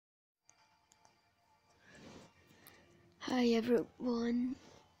Hi everyone.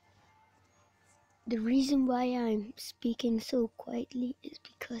 The reason why I'm speaking so quietly is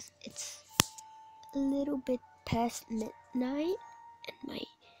because it's a little bit past midnight and my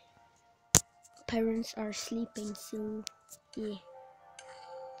parents are sleeping, so yeah.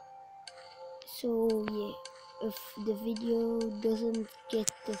 If the video doesn't get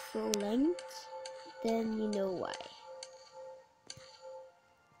the full length, then you know why.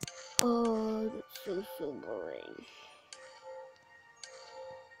 Oh, that's so boring.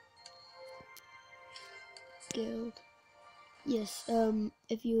 Guild. Yes,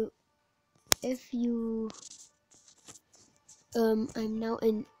 if you I'm now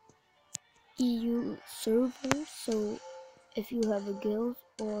in EU server, so if you have a guild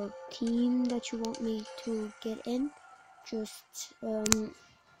or team that you want me to get in, just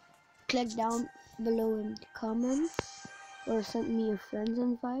click down below in the comments or send me a friend's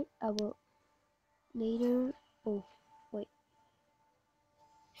invite. I will later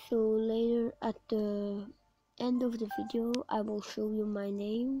later at the end of the video I will show you my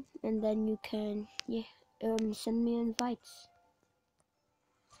name, and then you can send me invites.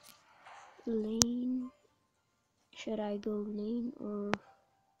 Lane, should I go lane or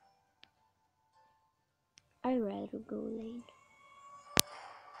I'd rather go lane?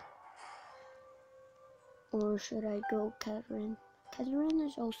 Or should I go Catherine? Catherine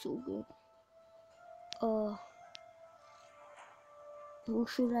is also good. Who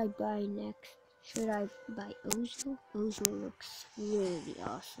should I buy next? Should I buy Ozo? Ozo looks really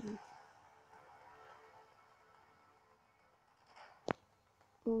awesome.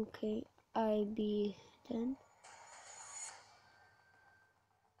 Okay, IB then.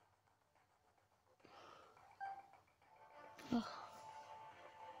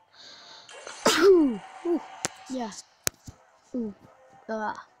 Ooh, yeah.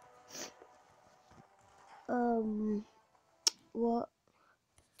 What?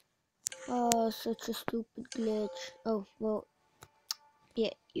 Such a stupid glitch. Oh, well,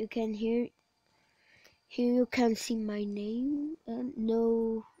 yeah, you can hear. Here you can see my name.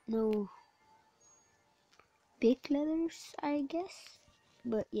 No big letters, I guess.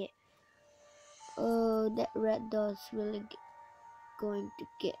 But yeah. That red dot's really going to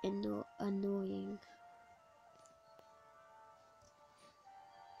get annoying.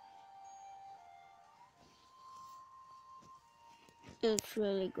 It's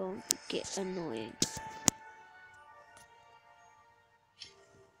really going to get annoying.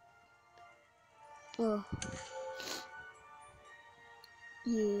 Oh.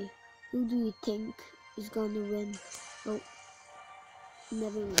 Yeah. Who do you think is gonna win? Oh.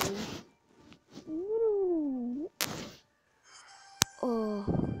 Never mind. Oh.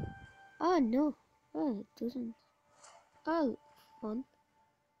 Ah, no. Oh, it doesn't. Oh, fun.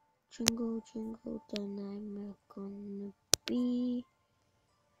 Jingle, jingle, then I'm gonna be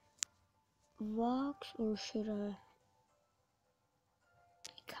Vox, or should I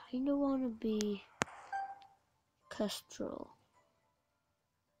kinda wanna be Kestrel.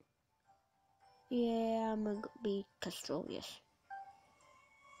 Yeah, I'm gonna be Kestrel, yes.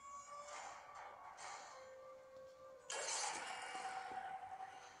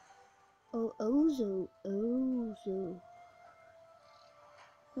 Oh, Ozo.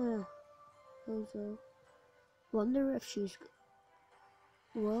 Huh, Ozo. Wonder if she's...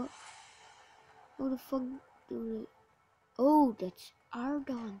 What? What the fuck do they... Oh, that's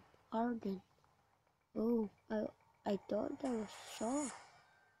Arden. Oh, I thought that was Saw.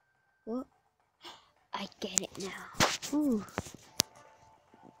 What? I get it now. Ooh.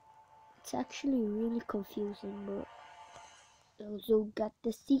 It's actually really confusing, but Ozo got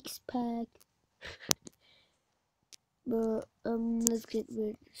the 6-pack. But let's get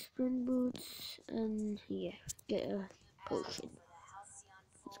rid of sprint boots and yeah, get a potion.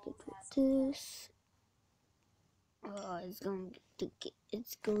 Let's get rid of this. Oh, it's going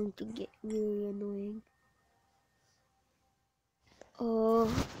to get really annoying.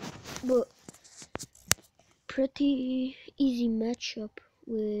 But pretty easy matchup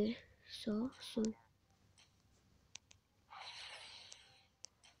with Saw, so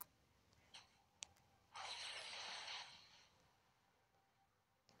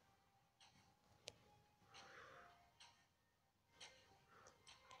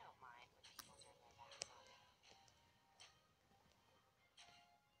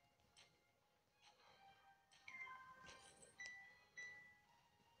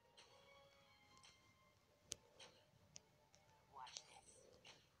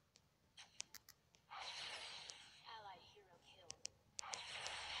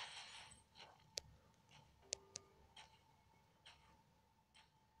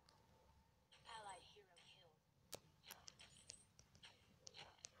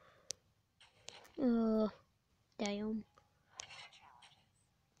Damn.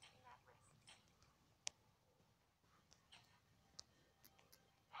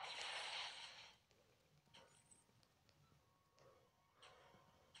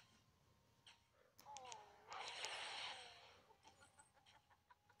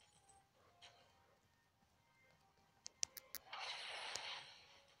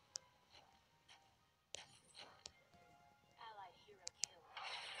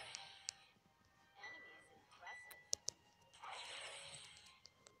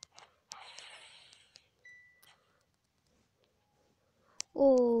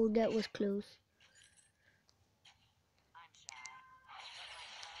 Oh, that was close.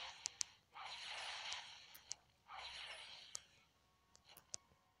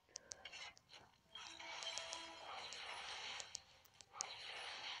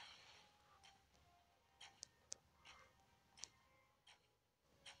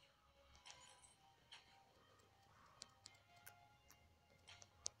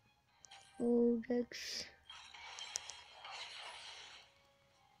 Oh, that's...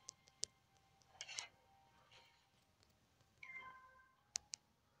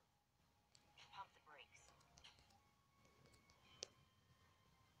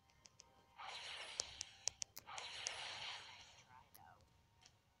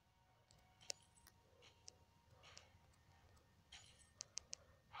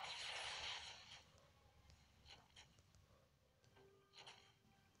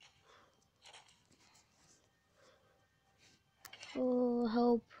 Oh,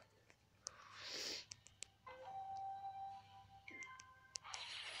 help.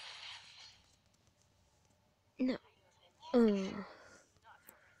 No.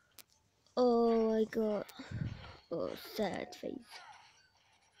 Oh, I got... Oh, sad face.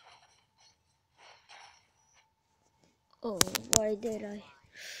 Oh, why did I?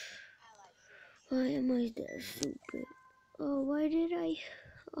 Why am I that stupid? Oh, why did I?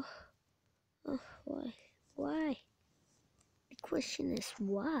 Oh, why? Why? The question is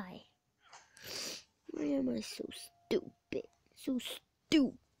why? Why am I so stupid? So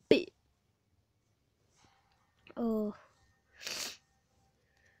stupid. Oh,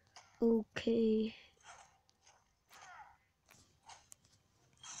 okay.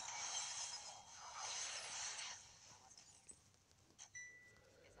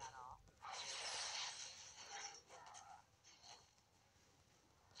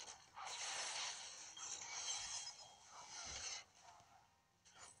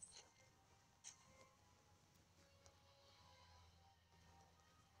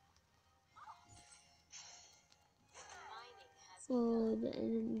 Oh, that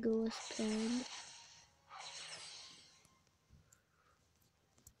didn't go as planned.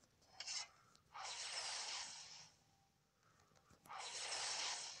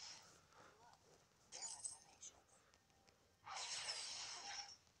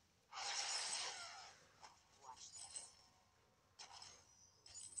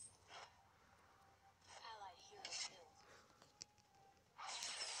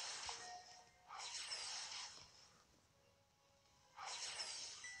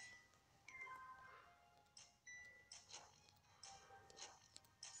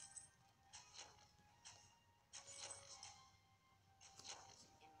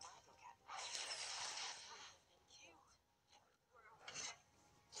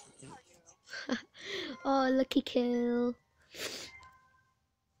 Oh, lucky kill.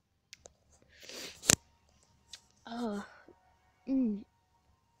 Oh,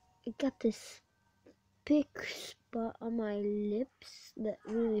 I got this big spot on my lips that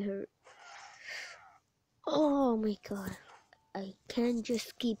really hurt. Oh my god. I can't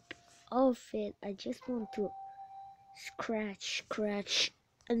just keep off it. I just want to scratch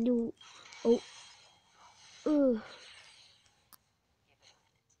and do... Oh, ugh.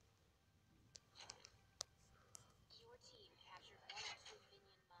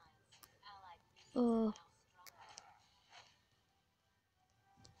 Oh,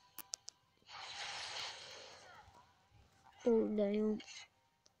 oh damn.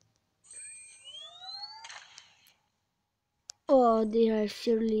 Oh, they are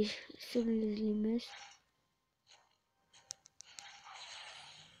seriously missed.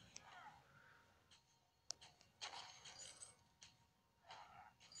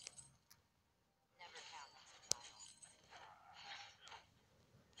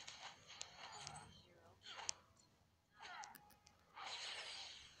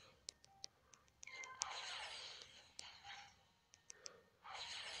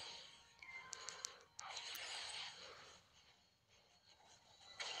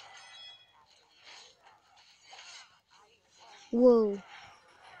 Whoa.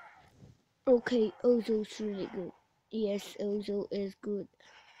 Okay, Ozo's really good. Yes, Ozo is good.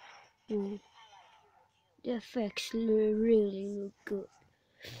 Mm. The effects really look good.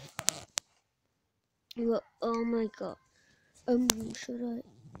 Well, oh my god. Should I?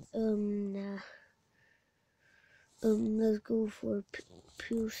 Nah. Let's go for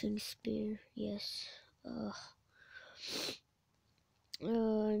piercing spear. Yes.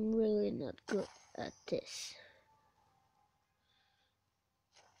 I'm really not good at this.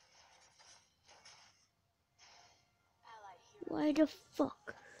 Why the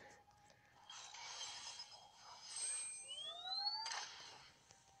fuck?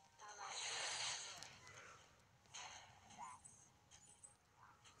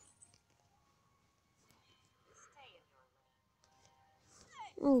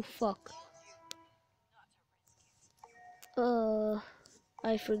 Oh fuck.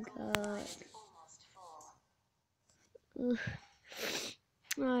 I forgot.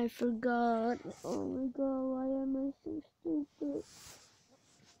 I forgot. Oh my god, why am I so stupid?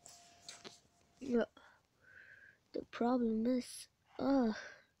 Yeah. The problem is, why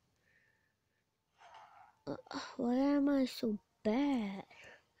am I so bad?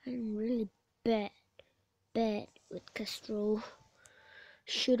 I'm really bad with Castro.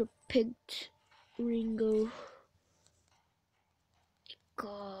 Should have picked Ringo.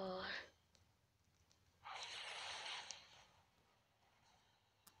 God.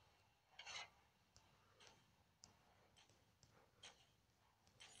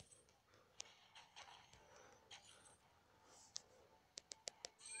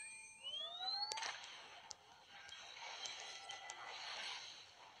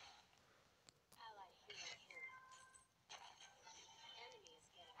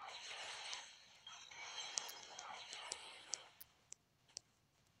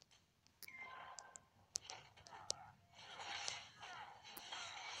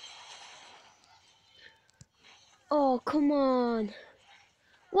 Oh, come on.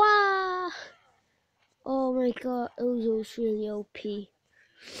 Wow. Oh my god, Ozo's really OP.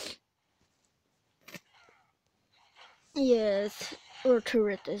 Yes, our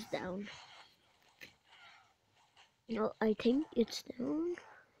turret is down. No, I think it's down.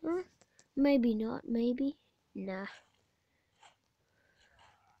 Huh? Maybe not, maybe. Nah.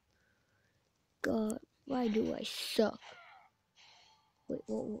 God, why do I suck? Wait,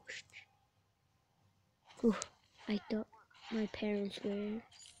 what was... Ooh, I thought my parents were...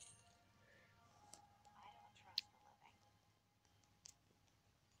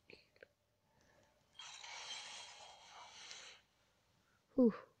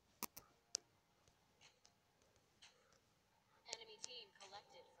 Ooh.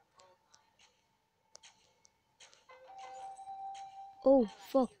 Oh,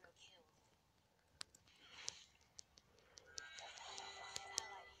 fuck.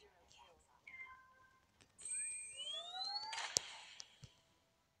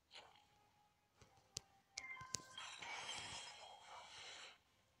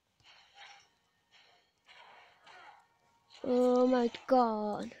 Oh my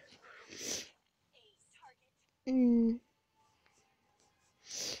god.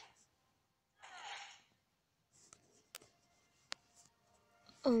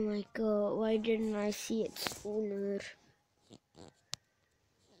 Oh my god, why didn't I see it sooner?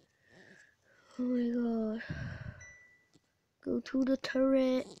 Oh my god. Go to the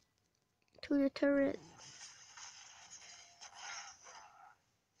turret. To the turret.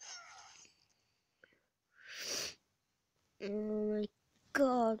 Oh my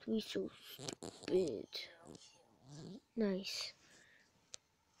god, we so stupid. Nice.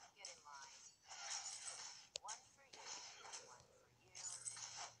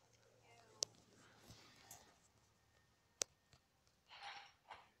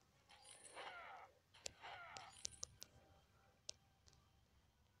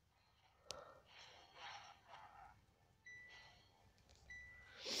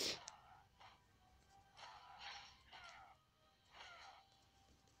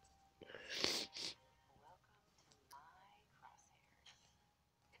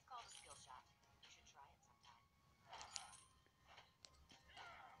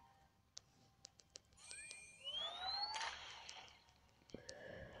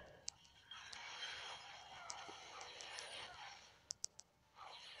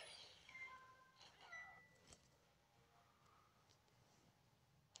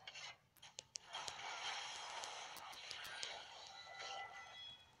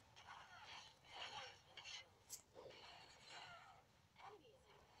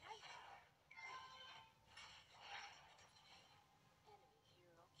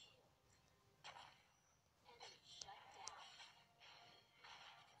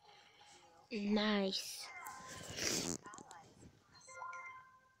 Nice.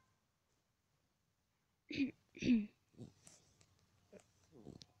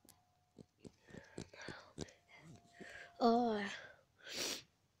 Oh,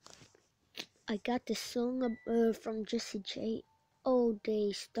 I got this song from Jesse J all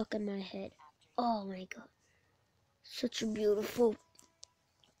day stuck in my head. Oh my god. Such a beautiful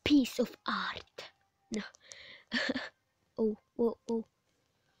piece of art. No. Oh, oh, oh.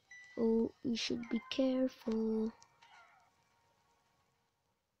 Oh, you should be careful.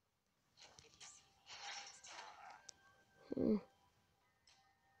 Oh.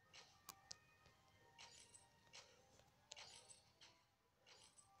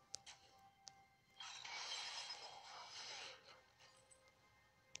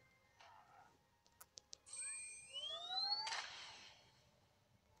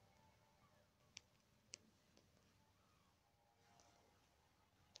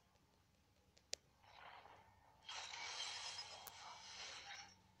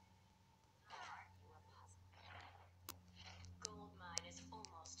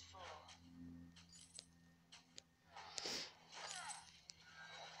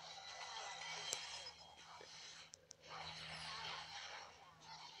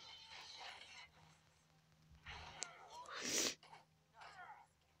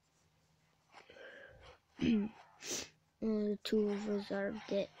 The two of us are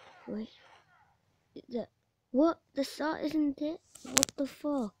dead. Wait. What? The saw isn't dead? What the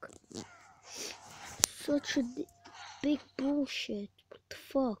fuck? Such a big bullshit. What the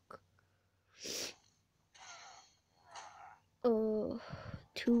fuck?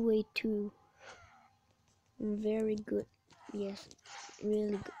 2-2. Very good. Yes,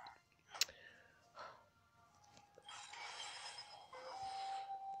 really good.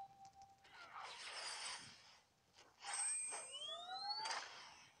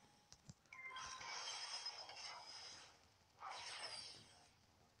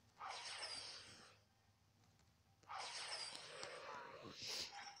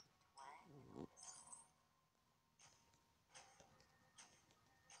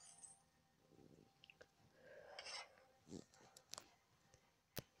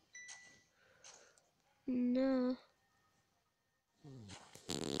 No.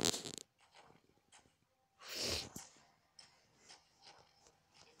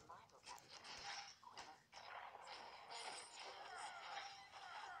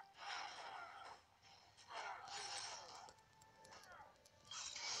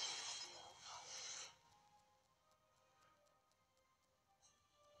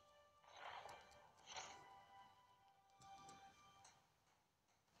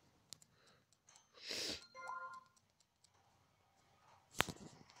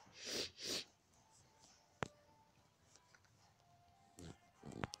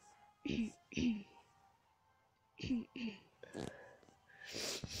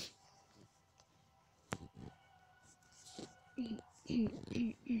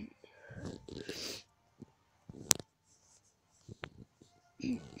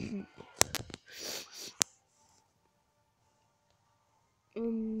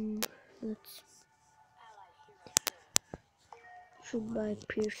 Let's should buy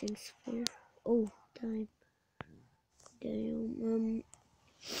piercing sphere. Oh, time. Damn.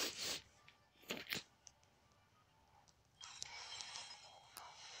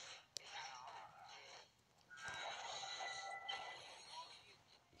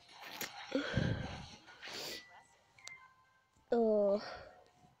 Oh.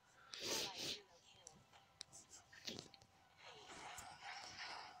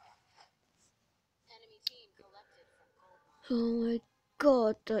 Oh my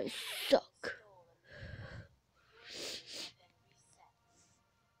god, I suck.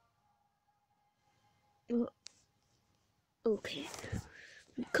 Okay.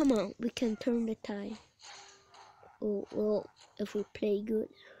 Come on, we can turn the tide. Oh, well, if we play good.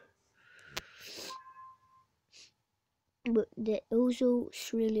 But the Ozo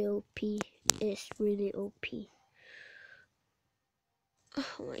is really OP. It's really OP.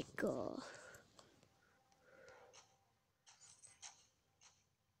 Oh my god.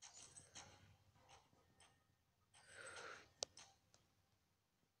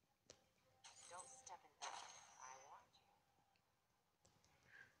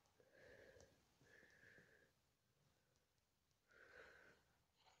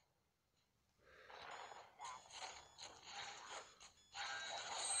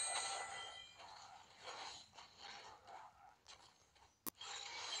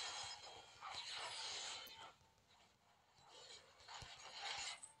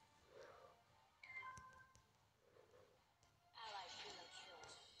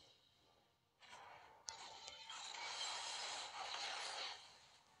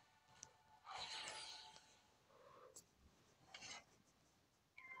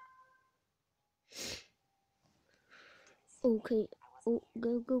 Okay. Oh,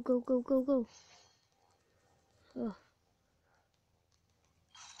 go, go, go, go, go, go. Oh.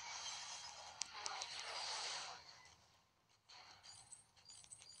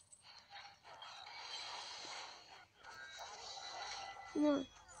 Come on.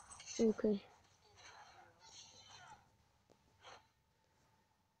 Okay.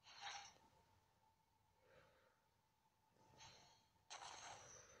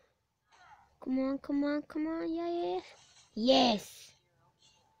 Come on, come on, come on. Yeah, yeah, yeah. Yes.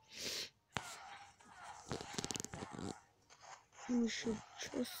 We should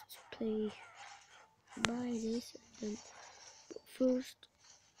just play by this and first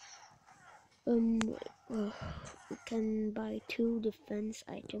we can buy 2 defense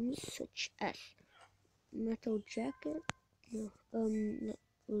items such as metal jacket. No,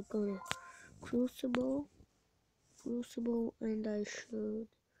 we're gonna crucible, and I should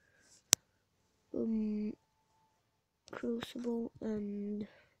crucible and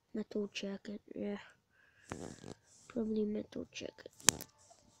metal jacket. Yeah, probably metal jacket.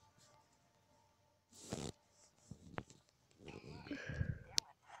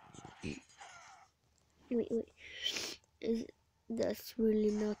 Wait. That's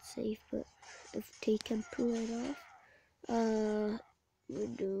really not safe, but if they can pull it off, we're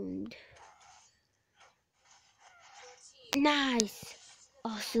doomed. Nice!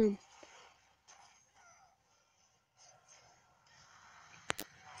 Awesome.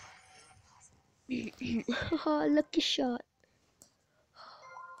 Lucky shot.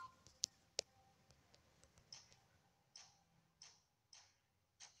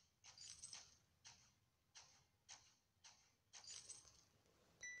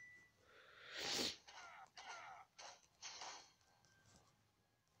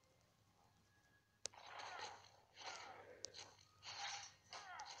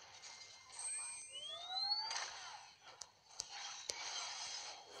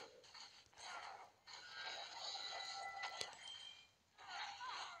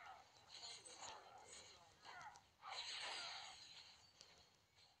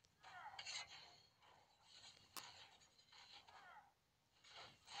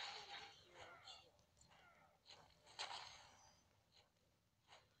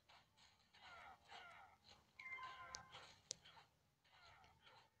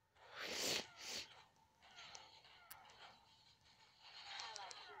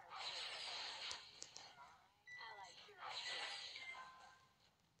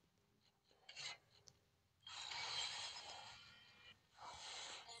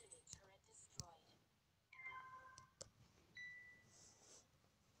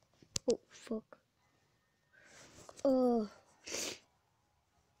 Oh, fuck. Uh,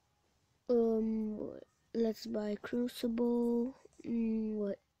 let's buy crucible.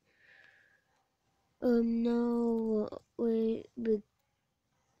 What? Now, wait, but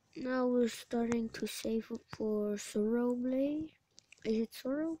now we're starting to save up for Sorrow Blade. Is it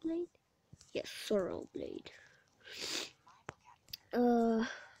Sorrow Blade? Yes, Sorrow Blade.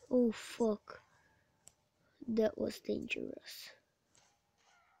 Oh fuck. That was dangerous.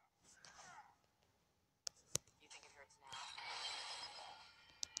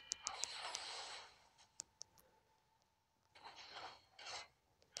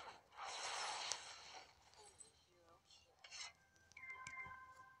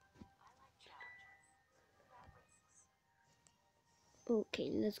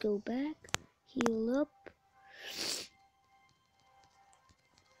 Okay, let's go back. Heal up.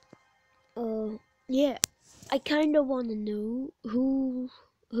 Yeah, I kind of want to know who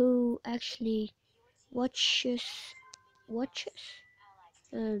actually watches.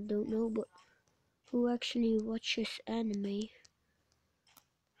 I don't know, but who actually watches anime?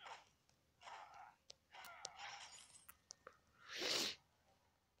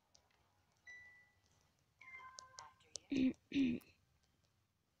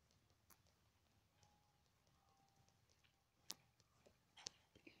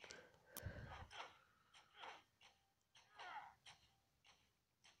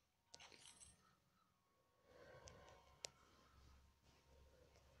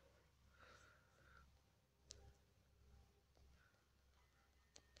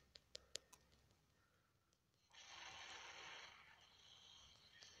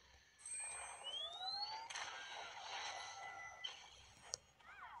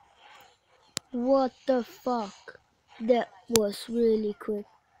 What the fuck? That was really quick.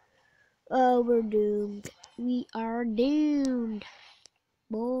 Oh, we're doomed. We are doomed.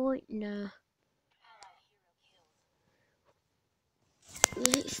 Boy, nah.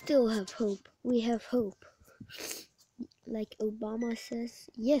 We still have hope. We have hope. Like Obama says,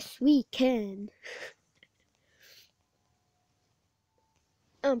 yes, we can.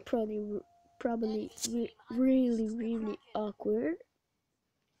 I'm really awkward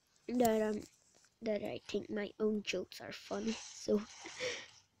that I think my own jokes are funny. So,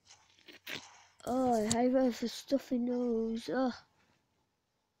 oh, I have a stuffy nose. Oh,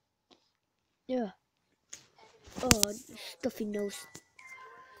 yeah. Oh, stuffy nose.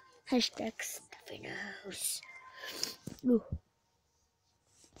 Hashtag stuffy nose. Oh,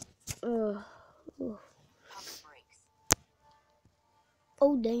 oh, oh.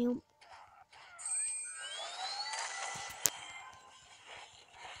 Oh, damn.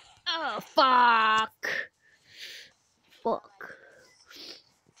 Oh, fuck. Fuck.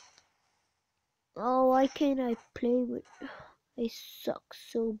 Oh, why can't I play with... I suck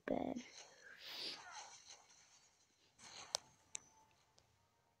so bad.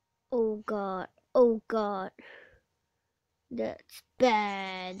 Oh god. Oh god. That's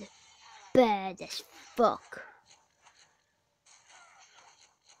bad. Bad as fuck.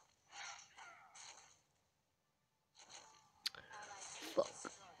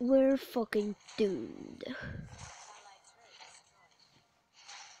 Fuck. We're fucking doomed.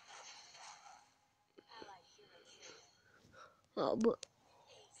 Oh, but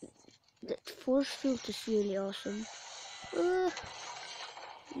that force field is really awesome. Ugh.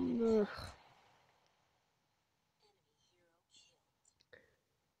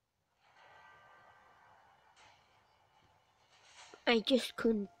 I just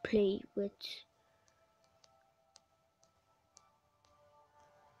couldn't play with...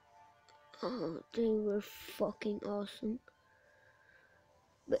 Oh, they were fucking awesome.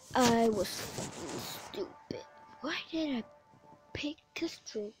 But I was fucking stupid. Why did I pick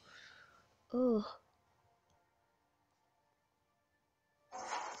Castro? Oh.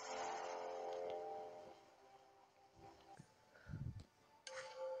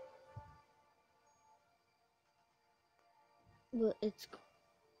 But it's...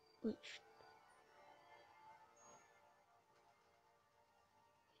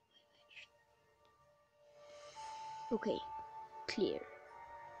 Okay, clear.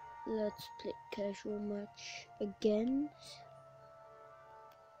 Let's play casual match again.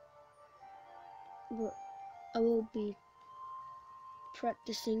 But I will be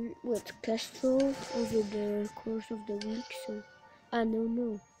practicing with Castro over the course of the week. So I don't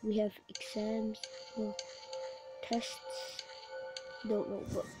know. We have exams or tests. Don't know,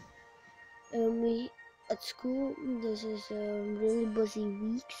 but we at school. This is a really busy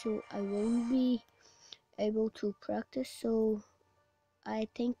week, so I won't be able to practice. So I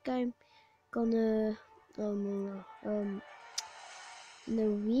think I'm gonna in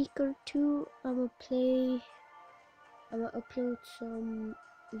a week or two I'm gonna upload some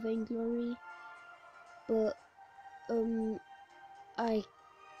Vainglory, but I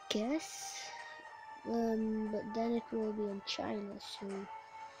guess but then it will be in China, so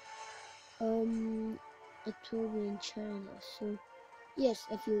it will be in China. So yes,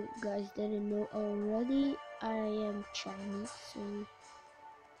 if you guys didn't know already, I am Chinese, so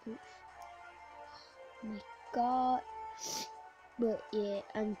oh my god. But yeah,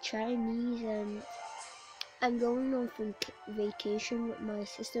 I'm Chinese and I'm going on from vacation with my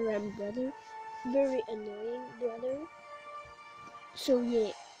sister and brother. Very annoying brother. So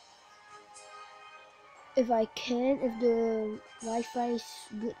yeah, if I can, if the Wi-Fi is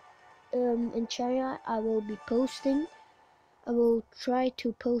good in China, I will be posting. I will try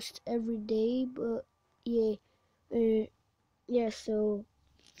to post every day, but yeah, yeah. So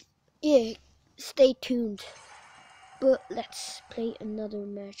yeah, stay tuned. But let's play another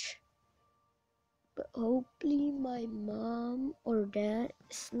match. But hopefully my mom or dad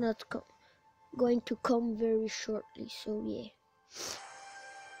is not going to come very shortly. So yeah,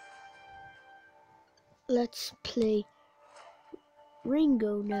 let's play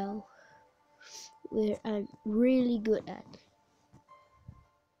Ringo now, where I'm really good at,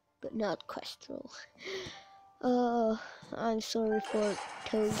 but not Questral. I'm sorry for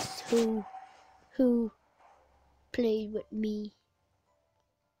those who played with me.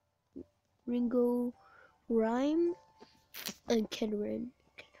 Ringo, Rhyme, and Kenneren.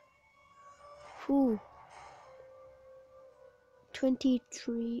 Who?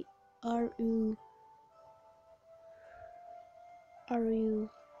 23. Are you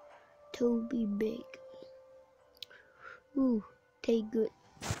Toby Big? Ooh, they good.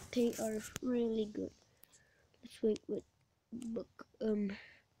 They are really good. Let's wait with book.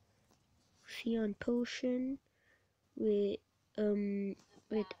 Sion Potion with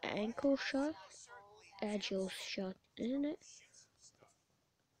ankle shot, agile shot, isn't it?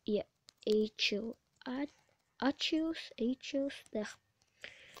 Yeah, Achilles, Achilles.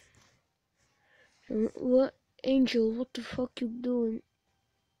 What, Angel? What the fuck you doing?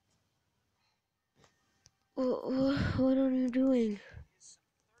 What are you doing?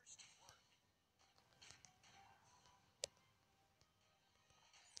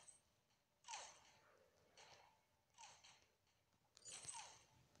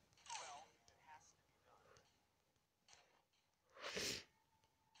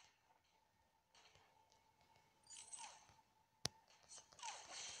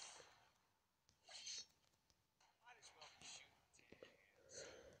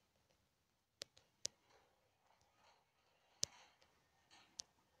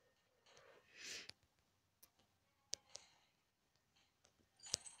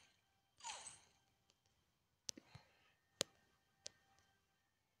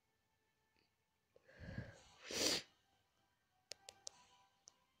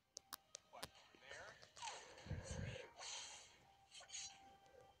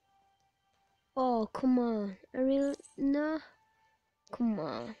 Oh, come on. I really... Nah. Come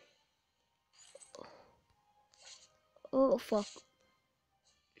on. Oh, fuck.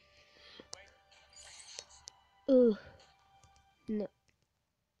 Ugh. No.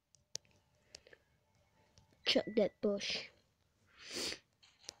 Chuck that bush.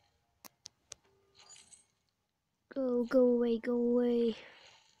 Go away, go away.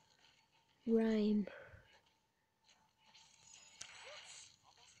 Rhyme.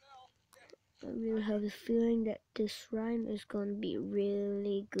 I really have a feeling that this rhyme is gonna be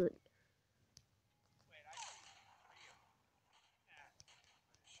really good.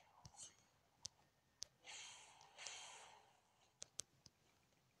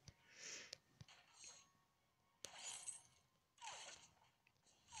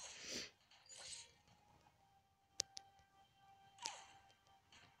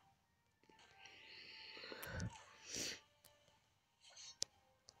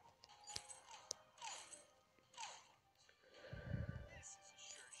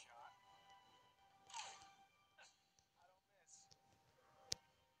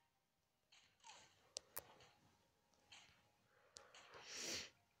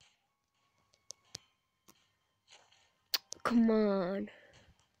 Come on.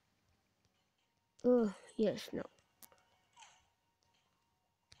 Oh, yes, no.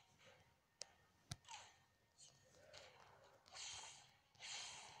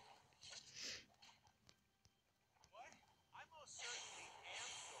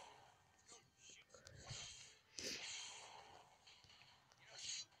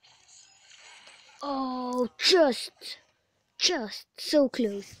 Oh, just so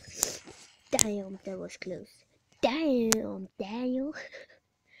close. Damn, that was close. Damn, Daniel.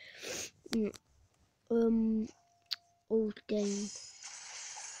 Oh, damn.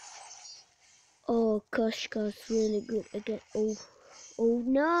 Oh, Kashka's really good again. Oh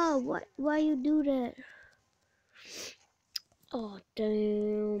no, why you do that? Oh,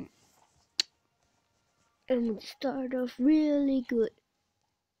 damn. I'm gonna start off really good.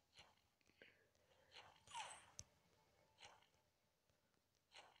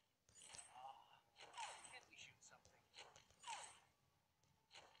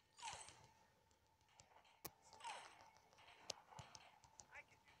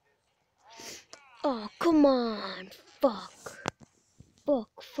 Oh, come on. Fuck.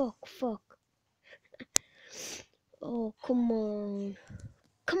 Fuck. Oh, come on.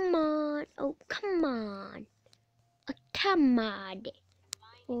 Come on. Oh, come on. Oh, come on.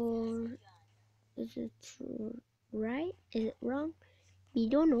 Or is it right? Is it wrong? We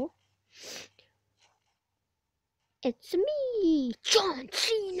don't know. It's me, John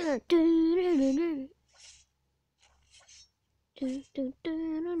Cena.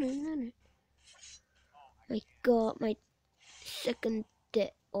 I got my second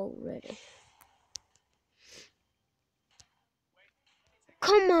death already.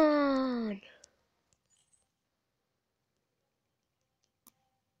 Come on!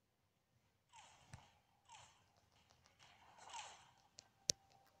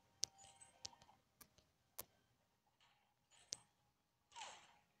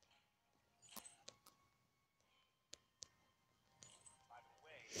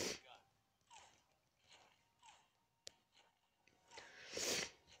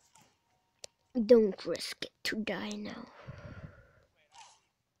 Don't risk it to die now.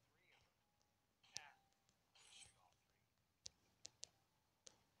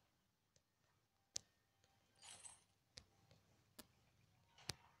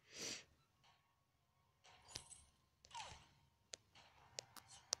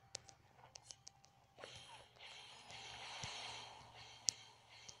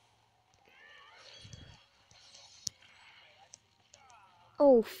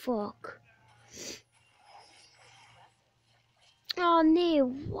 Oh fuck. Oh no,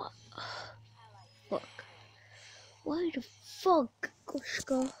 what? Fuck. Why the fuck,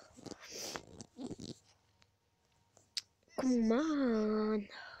 Koshka? Come on.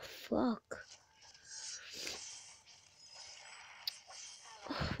 Fuck.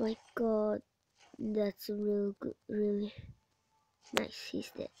 Oh my god. That's a real good, really nice.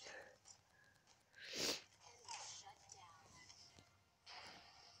 He's dead.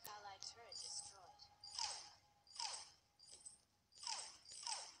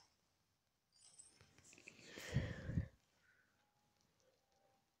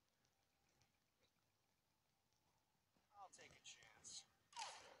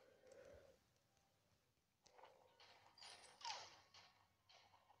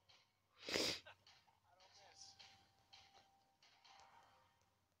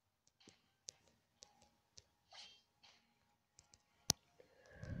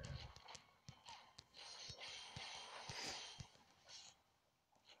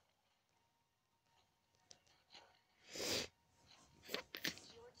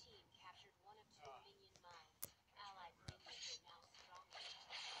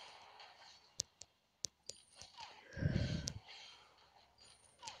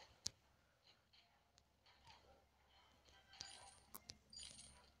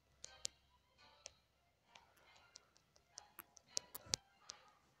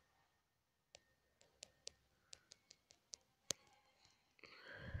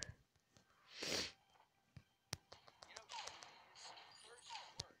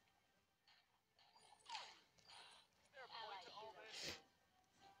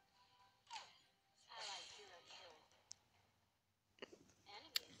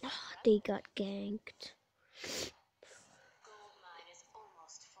 They got ganked.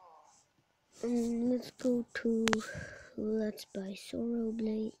 Let's go to let's buy Sorrow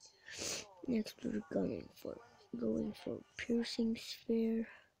Blade. Next we're going for Piercing Sphere.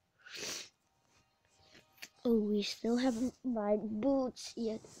 Oh, we still haven't bought boots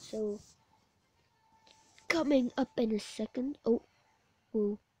yet, so coming up in a second. Oh,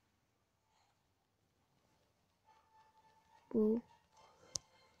 whoa, whoa,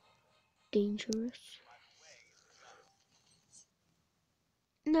 dangerous.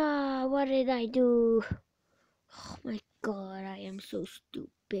 Nah, what did I do? Oh my god, I am so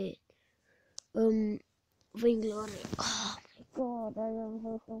stupid. Vainglory. Oh my god, I am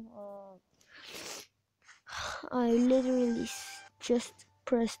so hard. I literally just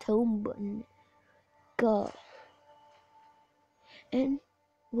pressed home button. God. And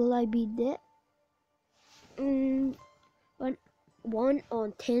will I be dead? But 1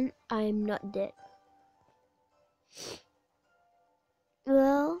 on 10, I'm not dead.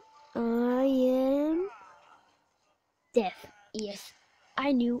 Well, I am deaf. Yes,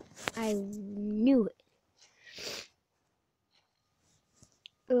 I knew it.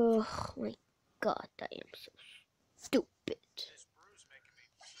 Oh my god, I am so stupid.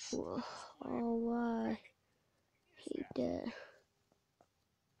 Oh, why? Hey there.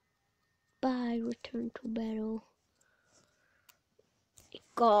 Bye, return to battle.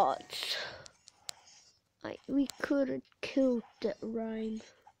 God. We could have killed that rhyme.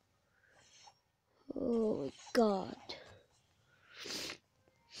 Oh my god.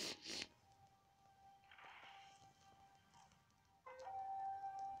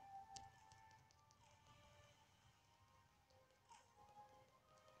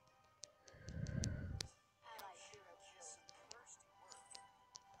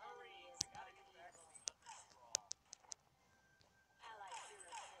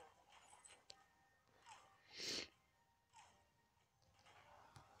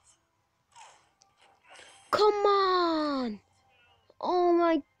 Come on! Oh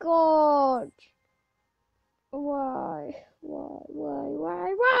my god! Why?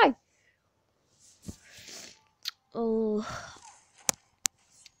 Why? Oh,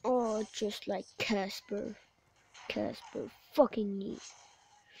 just like Casper. Casper fucking me.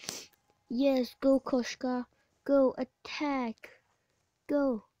 Yes, go Koshka. Go attack.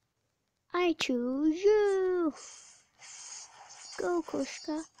 Go. I choose you. Go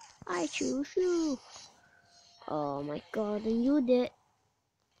Koshka. I choose you. Oh my god, and you did.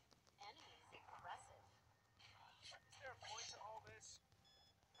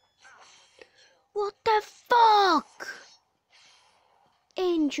 What the fuck?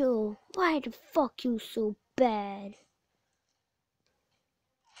 Angel, why the fuck you so bad?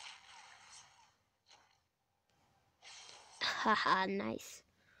 Haha, nice.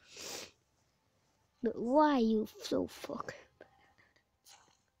 But why you so fuck?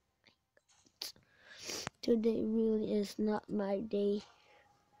 Today really is not my day.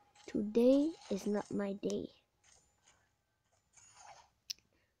 Today is not my day.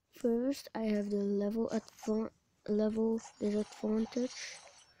 First, I have the level advance. level disadvantage.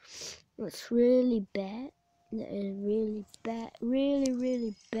 That's really bad. That is really bad.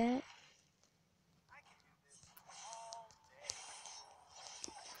 Really bad.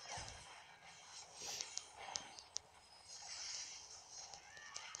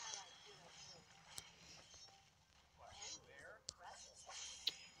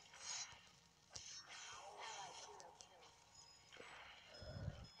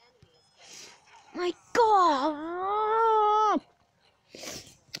 My God!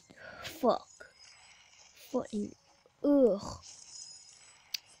 Fuck. Fucking. Ugh.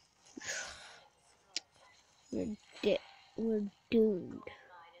 We're dead. We're doomed.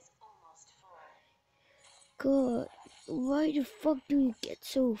 God, why the fuck do you get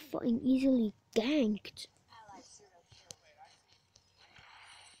so fucking easily ganked?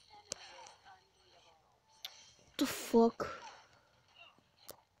 The fuck?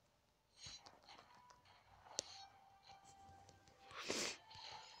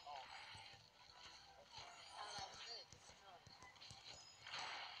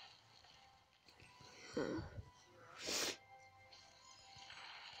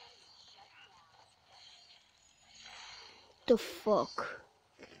 The fuck?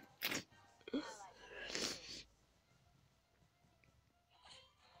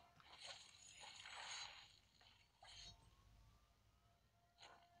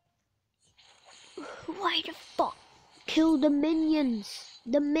 Why the fuck? Kill the minions!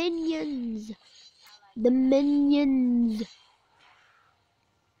 The minions! The minions!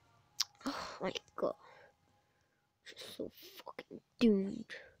 Oh my God. Just so fucking doomed.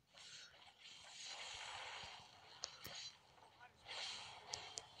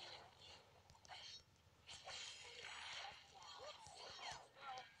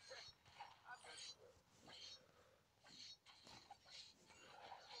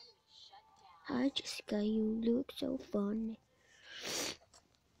 Hi Jessica, you look so fun.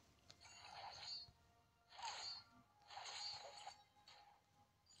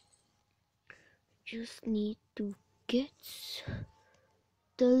 Just need to get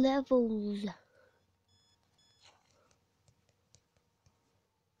the levels.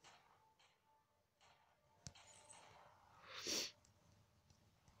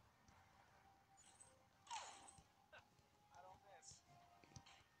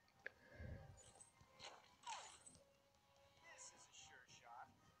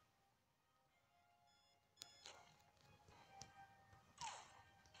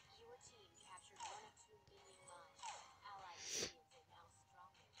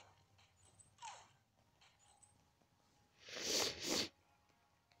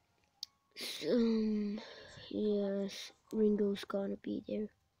 Yes, Ringo's gonna be there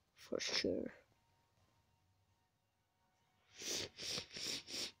for sure.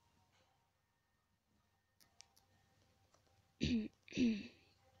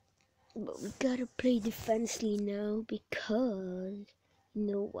 But we gotta play defensively now because you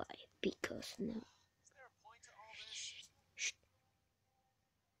know why? Because now.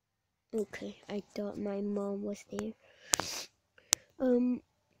 Okay, I thought my mom was there.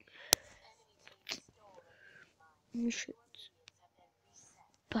 We should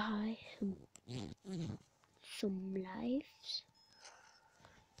buy some lives.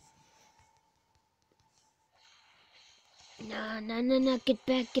 Nah, get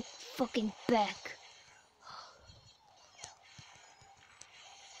back, get fucking back.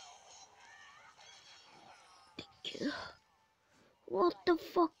 What the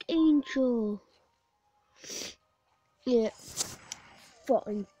fuck, Angel? Yeah,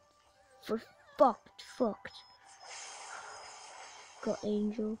 fucking fucked. Got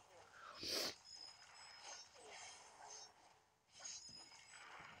Angel.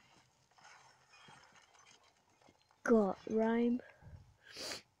 Got Rhyme.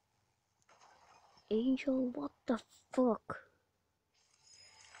 Angel, what the fuck?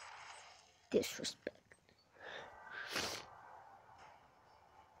 Disrespect.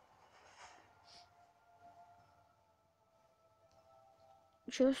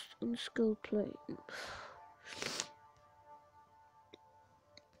 Just on skill play.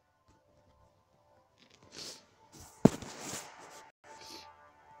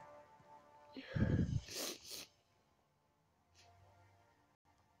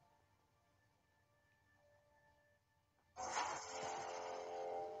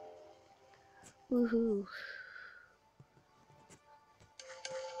 Woohoo.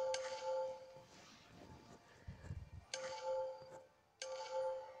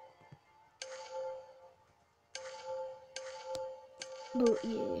 But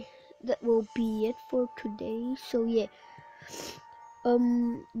yeah, that will be it for today. So yeah,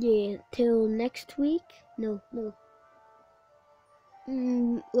 Yeah, till next week. No.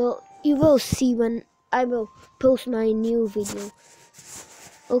 Well, you will see when I will post my new video.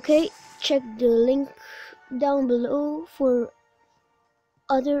 Okay, check the link down below for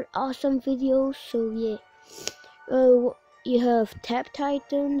other awesome videos. So yeah, you have Tap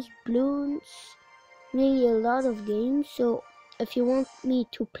Titans, Bloons, really a lot of games. So if you want me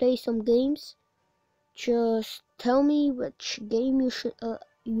to play some games, just tell me which game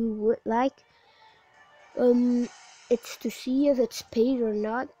you would like. It's to see if it's paid or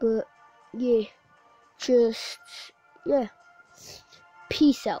not, but yeah, just yeah,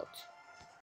 peace out.